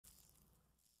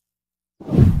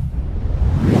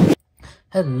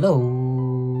Hello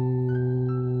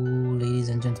ladies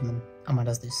and gentlemen, I'm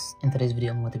iDuzzDis. In today's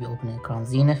video I'm going to be opening a Crown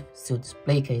Zenith sealed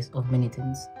display case of mini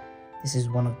tins. This is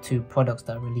one of two products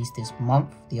that I released this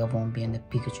month, the other one being the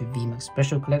Pikachu VMAX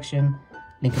special collection.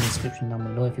 Link in the description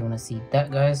down below if you want to see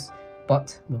that, guys.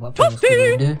 But without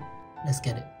further ado, let's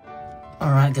get it.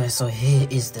 Alright guys, so here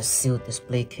is the sealed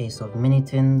display case of mini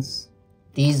tins.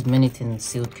 These mini tin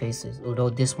sealed cases, although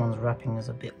this one's wrapping is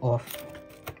a bit off,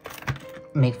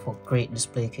 make for great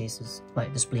display cases,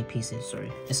 like display pieces, sorry.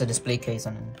 It's a display case,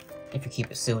 and then if you keep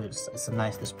it sealed, it's a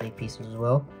nice display piece as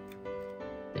well.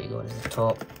 There you go, there's the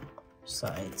top,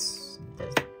 sides,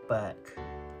 there's the back.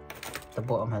 The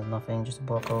bottom has nothing, just a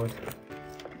barcode.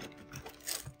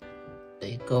 There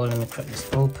you go, let me crack this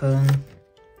open.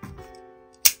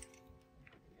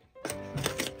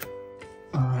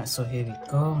 Alright, so here we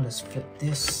go, let's flip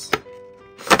this.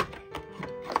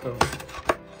 Go.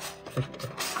 Flip the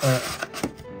back.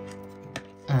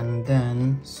 And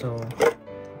then, so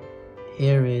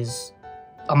here is,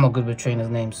 I'm not good with trainers'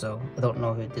 names, so I don't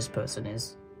know who this person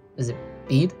is. Is it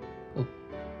Bead or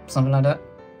something like that?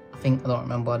 I don't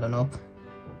remember, I don't know.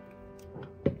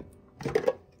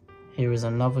 Here is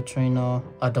another trainer.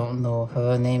 I don't know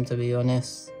her name, to be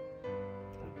honest.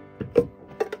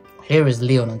 Here is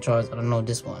Leon and Charles. I don't know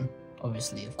this one,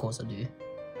 obviously, of course I do.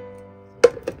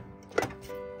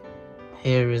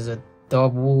 Here is a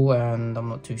double, and I'm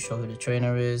not too sure who the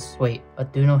trainer is. Wait, I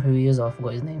do know who he is. I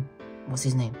forgot his name. What's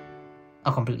his name?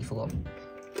 I completely forgot.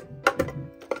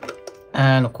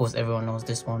 And of course everyone knows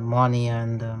this one, Marnie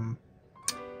and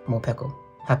Morpeko.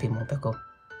 Happy Morpeko.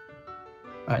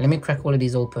 Alright, let me crack all of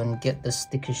these open, get the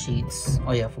sticker sheets.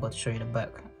 Oh yeah, I forgot to show you the back.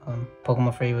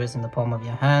 Pokemon favorites in the palm of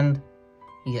your hand.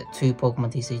 You get 2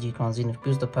 Pokemon TCG Crown Zenith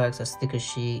booster packs, a sticker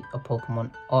sheet, a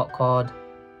Pokemon art card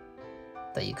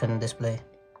that you can display.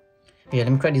 Yeah,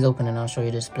 let me crack these open and I'll show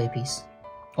you the display piece,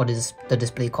 or the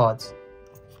display cards.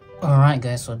 Alright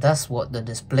guys, so that's what the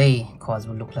display cards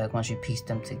will look like once you piece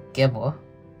them together.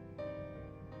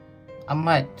 I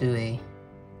might do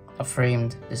a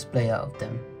framed display out of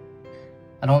them.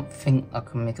 I don't think I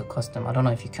can make a custom. I don't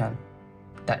know if you can.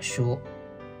 That short,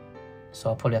 so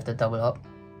I'll probably have to double up.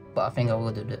 But I think I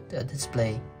will do the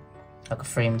display, like a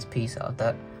framed piece out of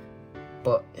that.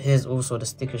 But here's also the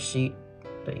sticker sheet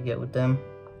that you get with them.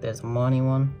 There's a Marnie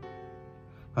one.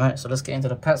 Alright, so let's get into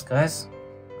the packs, guys.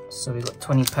 So we got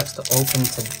 20 packs to open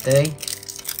today.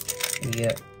 You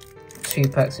get 2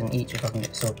 packs in each, if I can get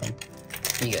this open.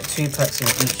 You get 2 packs in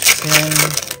each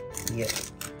tin. You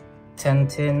get 10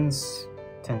 tins,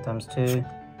 10 times 2,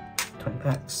 20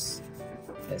 packs.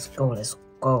 Let's go, let's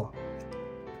go.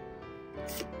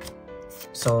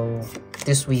 So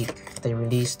this week they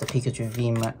released the Pikachu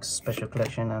VMAX special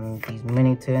collection and these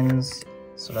mini tins.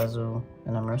 So that's all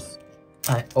numerous.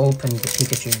 I opened the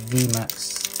Pikachu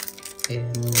VMAX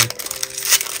in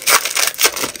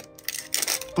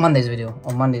Monday's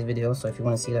video, so if you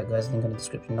want to see that, guys, link in the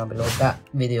description down below. That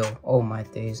video, oh my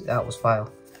days, that was fire.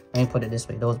 Let me put it this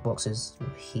way, those boxes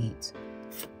will heat.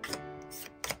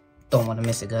 Don't want to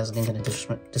miss it, guys. Link in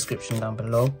the description down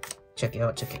below. Check it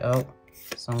out, check it out.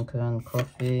 Sunken,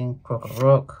 Coffee, Croco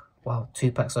Rock. Wow,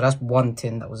 2 packs. So that's 1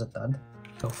 tin that was a dud.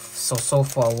 So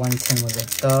far 1 tin was a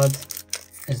dud.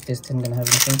 Is this tin gonna have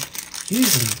anything?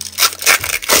 Usually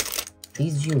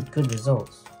these yield good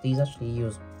results. These actually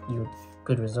yield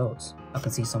good results. I can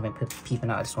see something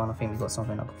peeping out of this one. I think we got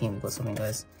something.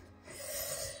 Guys.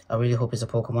 I really hope it's a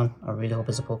Pokemon.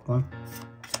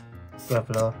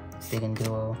 Graveler, Digging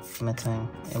Duo, Metang,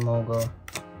 Emolga,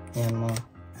 Yanma,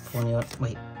 Ponyard.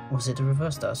 Wait, was it the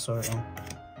reverse that I saw it in?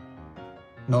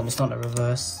 No, it's not the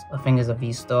reverse. I think it's a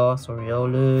V-Star, so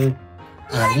Riolu.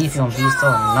 And a Leafeon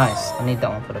V-Star, nice. I need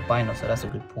that one for the binder, so that's a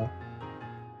good pull.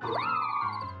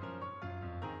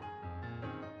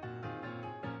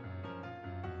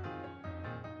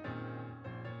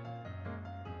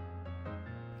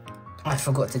 I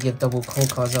forgot to give double code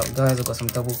cards out, guys. I've got some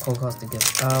double code cards to give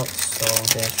out, so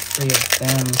there's 3 of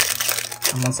them.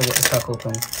 And once I get the pack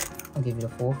open, I'll give you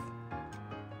the 4th.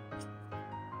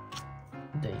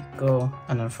 There you go.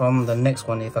 And then from the next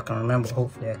one, if I can remember,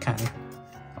 hopefully I can,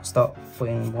 I'll start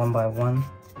putting one by one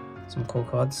some code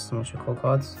cards, some extra code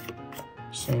cards.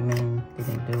 Shaman,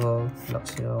 Digging Duo,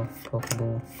 Luxio,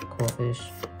 Pokeball, Corfish,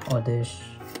 Oddish,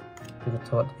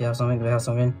 Pikatot. Do we have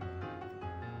something?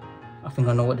 I think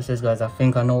I know what this is, guys. I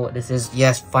think I know what this is.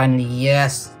 Yes, finally,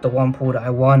 yes! The one pull that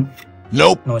I want.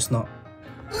 Nope. No, it's not.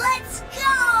 Let's go!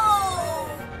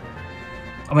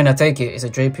 I mean, I take it. It's a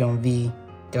Drapion V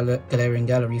Galarian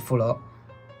Gallery full art.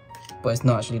 But it's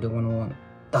not actually the one I want.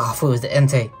 Ah, I thought it was the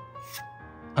Entei.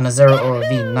 And a Zero or a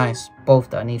V. Nice. Both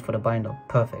that I need for the binder.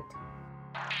 Perfect.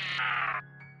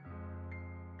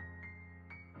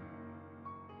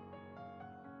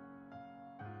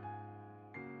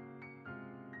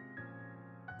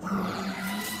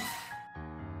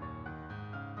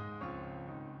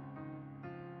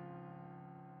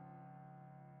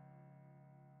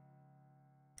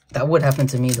 That would happen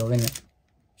to me though, innit?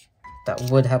 That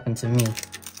would happen to me.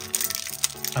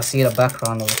 I see the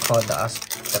background of a card that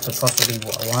could possibly be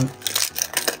what I want,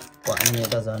 but I mean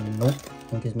it does a nope.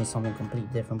 It gives me something completely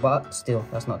different, but still,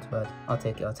 that's not too bad. I'll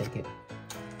take it, I'll take it.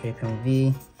 Draping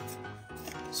V.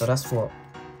 So that's what?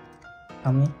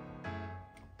 How many?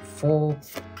 4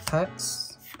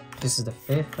 packs. This is the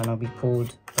 5th, and I'll be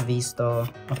pulled a V-Star,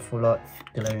 a Full Art,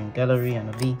 Galarian Gallery, and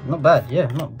a V. Not bad, yeah,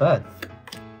 not bad.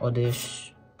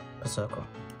 Oddish, Berserker.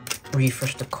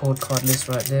 Refresh the code card list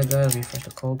right there, guys. Refresh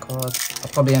the code cards. I'll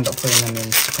probably end up putting them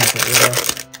in sequential order,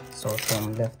 so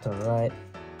from left to right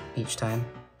each time,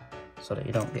 so that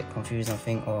you don't get confused and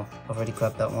think, oh, I've already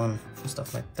grabbed that one and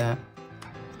stuff like that.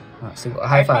 Alright, so we've got a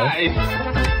high five.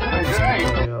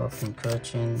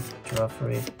 Pincurchin,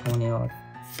 Giraffe, Ponyard,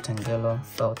 Tangela,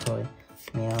 Baltoy,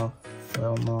 Meow,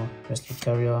 Velma, Rescue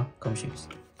Carrier, Gumshoes.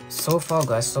 So far,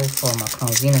 guys, so far my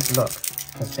Crown Zenith luck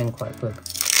has been quite good.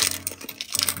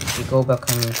 If you go back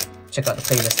and check out the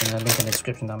playlist in the link in the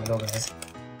description down below, guys.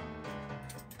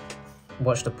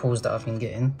 Watch the pulls that I've been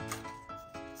getting.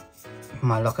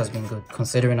 My luck has been good,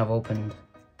 considering I've opened.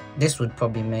 This would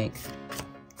probably make,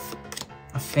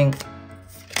 I think,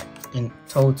 in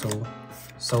total,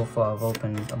 so far I've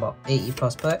opened about 80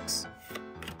 plus packs.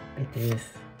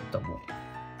 If double.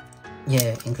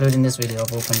 Yeah, including this video,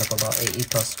 I've opened up about 80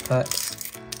 plus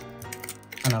packs.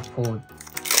 And I've pulled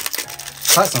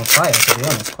quite some fire, to be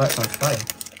honest, quite some fire.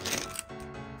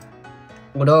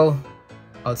 Although,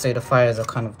 I would say the fires are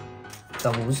kind of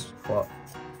doubles, but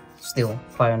still,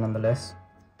 fire nonetheless.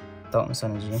 Darkness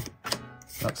Energy,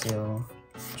 Luxio,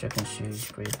 Dripping Shoes,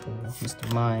 Grateful,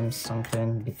 Mr. Mime,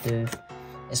 Sunken, Bidoof.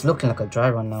 It's looking like a dry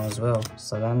run now as well.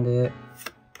 Salandit.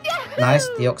 Nice,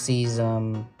 Deoxys,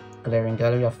 Galarian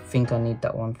Gallery. I think I need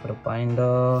that one for the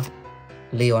binder.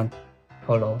 Leon,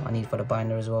 Holo, I need for the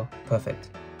binder as well. Perfect.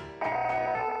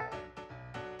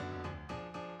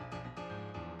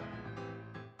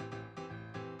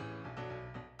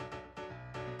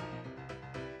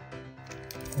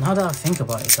 Now that I think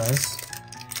about it, guys,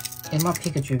 in my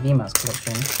Pikachu VMAX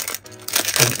collection,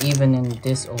 and even in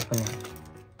this opening,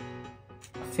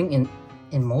 I think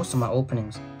in most of my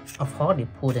openings, I've hardly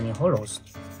pulled any holos.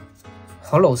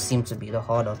 Holos seem to be the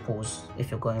harder pulls if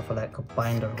you're going for like a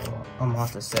binder or a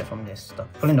master set from this stuff.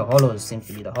 Pulling the holos seems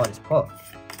to be the hardest part.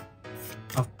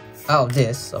 Out of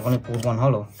this, I've only pulled 1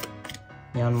 holo.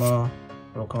 Yanma,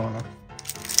 Rokorona.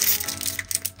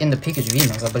 In the Pikachu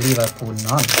VMAX, I believe I pulled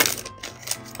none.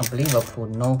 I believe I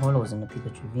pulled no holos in the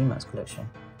Pikachu VMAX collection.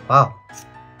 Wow.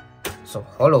 So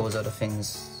holos are the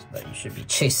things that you should be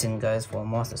chasing, guys, for a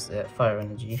master set. Fire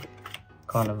Energy,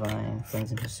 Carnivine,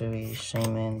 Friends in Pursuit,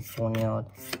 Shaman, Ponyard,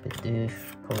 Bidoof,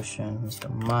 Potion, Mr.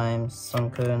 Mime,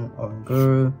 Sunken,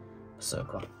 Oranguru,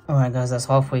 Berserker. Alright guys, that's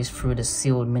halfway through the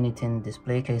sealed mini tin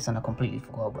display case, and I completely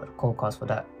forgot about the code cards for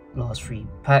that last 3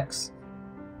 packs.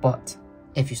 But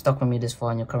if you stuck with me this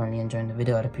far and you're currently enjoying the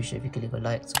video, I'd appreciate if you could leave a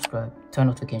like, subscribe, turn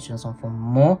notifications on for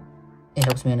more. It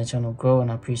helps me and the channel grow and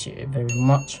I appreciate it very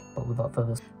much. But without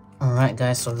further ado, alright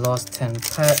guys, so last 10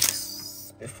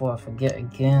 packs. Before I forget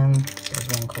again, there's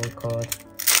 1 code card.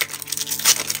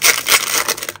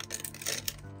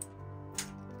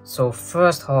 So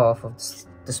first half of this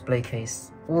display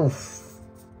case, oof,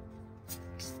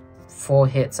 4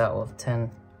 hits out of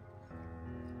 10.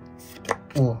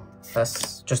 Ooh,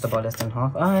 that's just about less than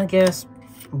half. I guess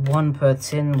 1 per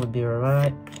tin would be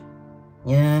alright.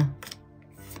 Yeah.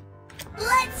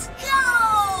 Let's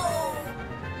go!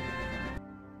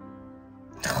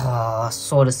 I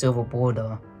saw the silver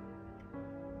border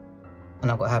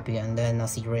and I got happy, and then I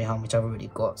see Rayhan, which I've already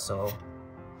got, so.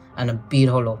 And a bead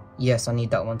holo. Yes, I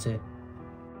need that one too.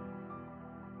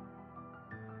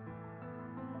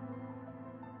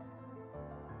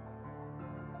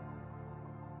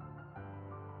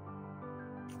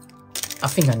 I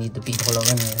think I need the bead holo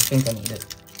anyway. I think I need it.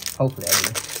 Hopefully I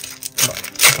do. But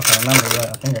if I can remember right,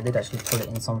 I think I did actually pull it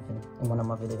in something in one of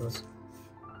my videos.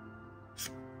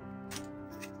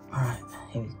 Alright,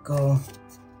 here we go.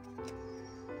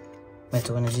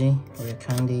 Metal Energy, Rare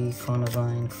Candy,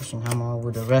 Carnivine, Crushing Hammer.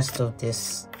 With the rest of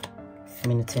this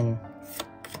mini tin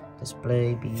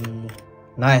display be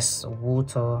nice. A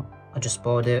water, I just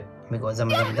spoiled it. We got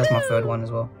Zamazami, that's my 3rd one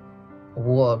as well. A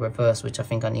water reverse, which I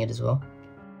think I need as well.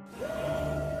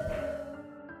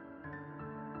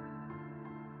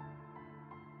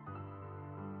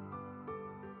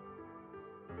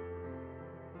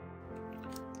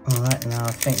 Alright, now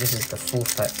I think this is the full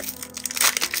pack.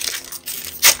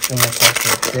 Almost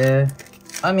halfway there.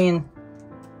 I mean,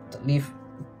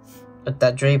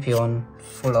 that Drapion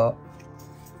full art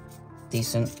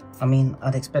decent. I mean,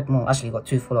 I'd expect more. Actually, got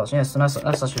 2 full arts. Yeah, so that's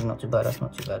actually not too bad. That's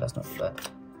not too bad. That's not too bad.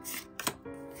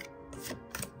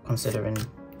 Considering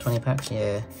 20 packs,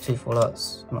 yeah, 2 full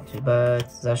arts, not too bad.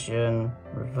 Zacian,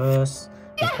 reverse,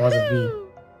 requires a V.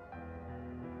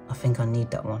 I think I need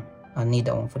that one. I need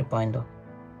that one for the binder.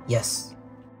 Yes.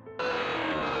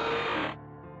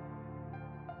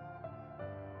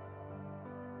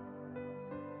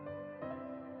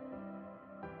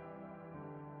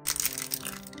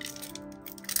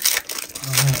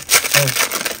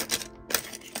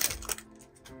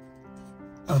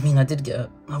 I mean, I did get a...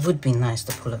 It would be nice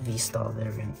to pull a V-Star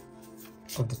variant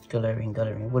of the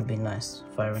Galarian. Would be nice.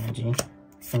 Fire Energy.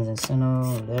 Crimson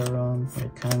Sinnoh, Leron,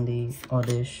 Red Candy,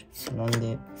 Oddish,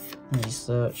 Salondit, Energy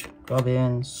Search,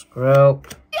 Goblin,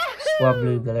 Skrelp,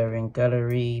 Swablu, Galarian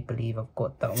Gallery. Believe I've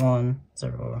got that one.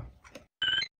 Zero.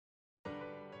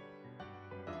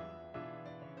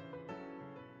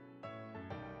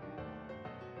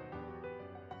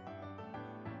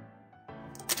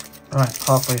 Right,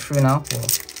 halfway through now. Well,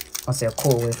 I'll say a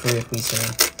quarter way through if we say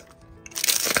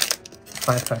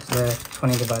 5 packs left.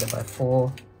 20 divided by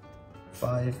 4.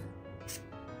 5.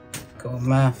 Go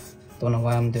math. Don't know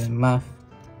why I'm doing math.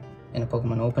 In a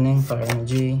Pokemon opening. Fire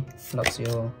Energy,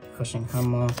 Luxio, Crushing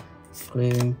Hammer,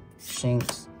 Gloom,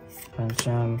 Shinx,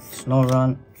 Pancham,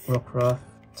 Snorunt, Rockruff,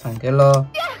 Tangela,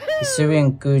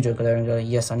 Hisuian, Gujo, Galarian Gallery.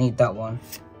 Yes, I need that one.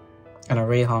 And a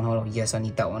Rayhan Hollow. Yes, I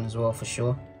need that one as well for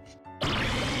sure.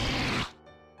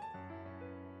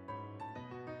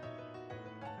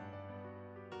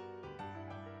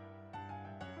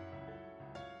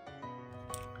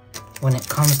 When it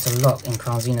comes to luck in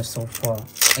Crown Zenith so far,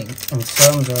 in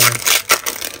terms of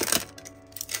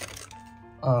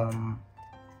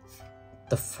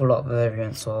the full up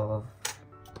variants of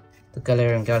the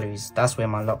Galarian Galleries, that's where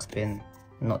my luck's been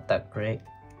not that great.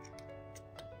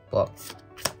 But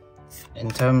in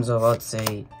terms of, I'd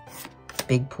say,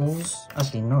 big pulls,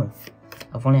 actually no,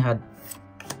 I've only had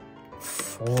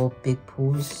 4 big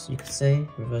pulls, you could say.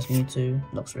 Reverse Mewtwo,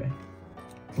 Luxray.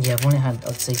 Yeah, I've only had,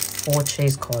 I'd say, 4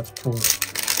 chase cards pulled.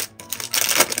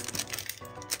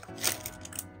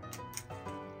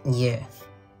 Yeah,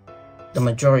 the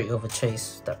majority of a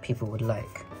chase that people would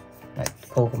like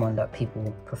Pokemon that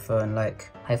people prefer and like.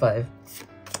 High five.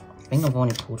 I think I've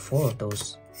only pulled 4 of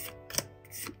those.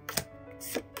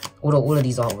 Although all of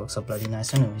these artworks are bloody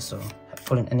nice anyway, so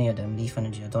pulling any of them. Leaf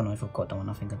Energy, I don't know if I've got that one.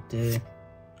 I think I do.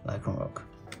 Lycanroc.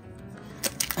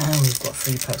 And we've got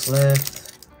 3 packs left.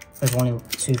 There's only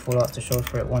 2 full art to show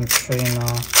for it, 1 trainer and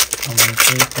 1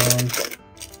 token.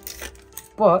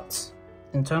 But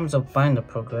in terms of binder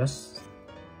progress,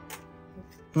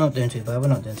 not doing too bad. We're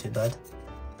not doing too bad.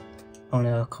 Only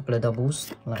a couple of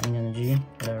doubles. Lightning Energy,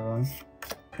 Leron,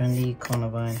 Trendy,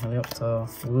 Carnivine, Helioptile,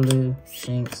 Wooloo,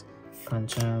 Shinx,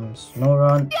 Pancham,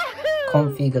 Snorunt,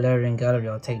 Comfy, Galarian Gallery.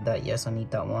 I'll take that. Yes, I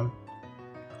need that one.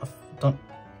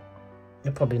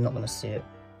 You're probably not gonna see it.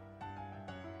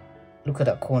 Look at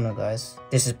that corner, guys.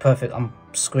 This is perfect. I'm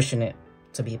squishing it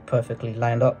to be perfectly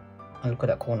lined up. And look at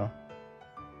that corner.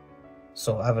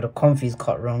 So either the Comfy's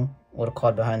cut wrong or the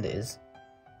card behind it is.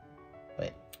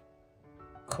 Wait.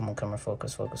 Come on, camera.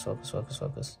 Focus, focus, focus, focus,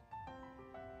 focus.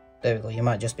 There we go. You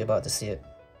might just be about to see it.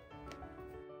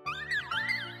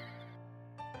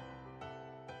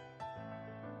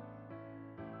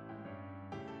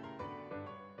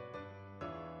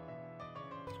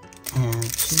 And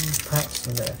 2 packs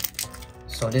left.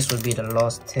 So this would be the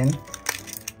last 10.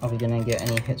 Are we gonna get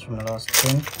any hits from the last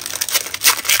 10?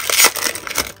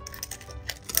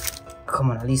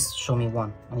 Come on, at least show me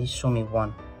one. At least show me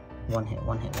one. One hit.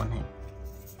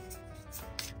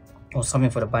 Or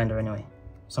something for the binder anyway.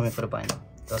 Something for the binder.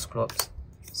 Dusclops,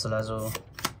 Salazzle,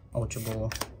 Ultra Ball,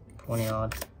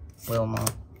 Ponyard, Wilma,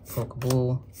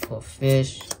 Pokeball,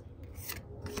 Fish.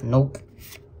 Nope.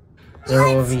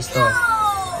 0 V-Star.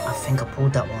 I think I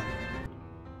pulled that one.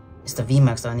 It's the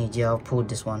VMAX that I need. Yeah, I pulled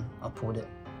this one. I pulled it.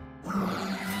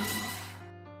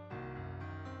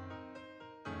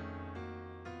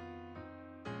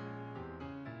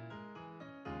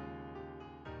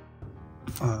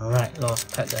 Alright,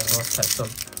 last pack there, last pack. So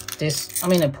this, I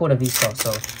mean, I pulled a V-Star,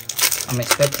 so I'm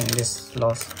expecting this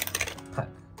last pack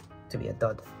to be a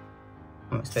dud.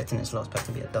 I'm expecting this last pack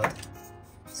to be a dud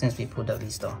since we pulled that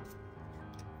V-Star.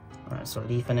 Alright, so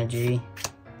Leaf Energy,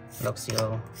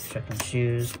 Luxio, Trekking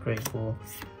Shoes, Grateful,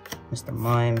 Mr.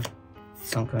 Mime,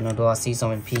 Sunchronodor. I see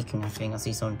someone peeking, I think. I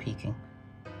see someone peeking.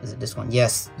 Is it this one?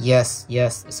 Yes, yes,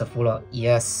 yes. It's a full art.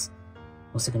 Yes.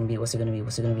 What's it gonna be? What's it gonna be?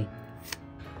 What's it gonna be?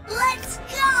 Let's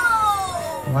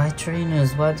go! Why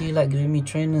trainers? Why do you like giving me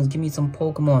trainers? Give me some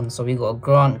Pokemon. So we got a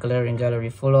Grant, Galarian Gallery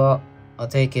full art. I'll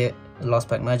take it. The last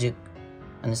pack Magic,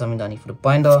 and then something that I need for the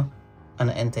binder, and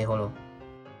an Entei Holo.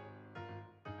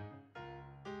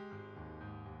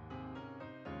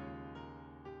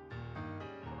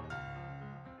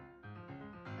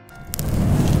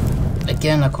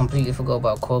 Again, I completely forgot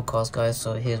about code cards, guys.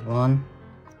 So here's 1,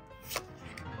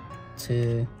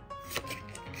 2,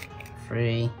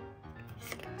 3,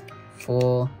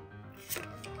 4,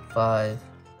 5.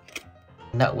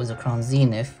 And that was a Crown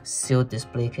Zenith sealed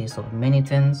display case of mini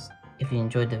tins. If you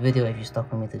enjoyed the video, if you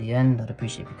stuck with me to the end, I'd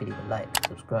appreciate if you could leave a like,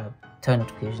 subscribe, turn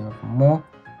notifications on for more,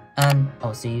 and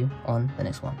I'll see you on the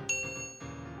next one.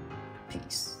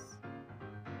 Peace.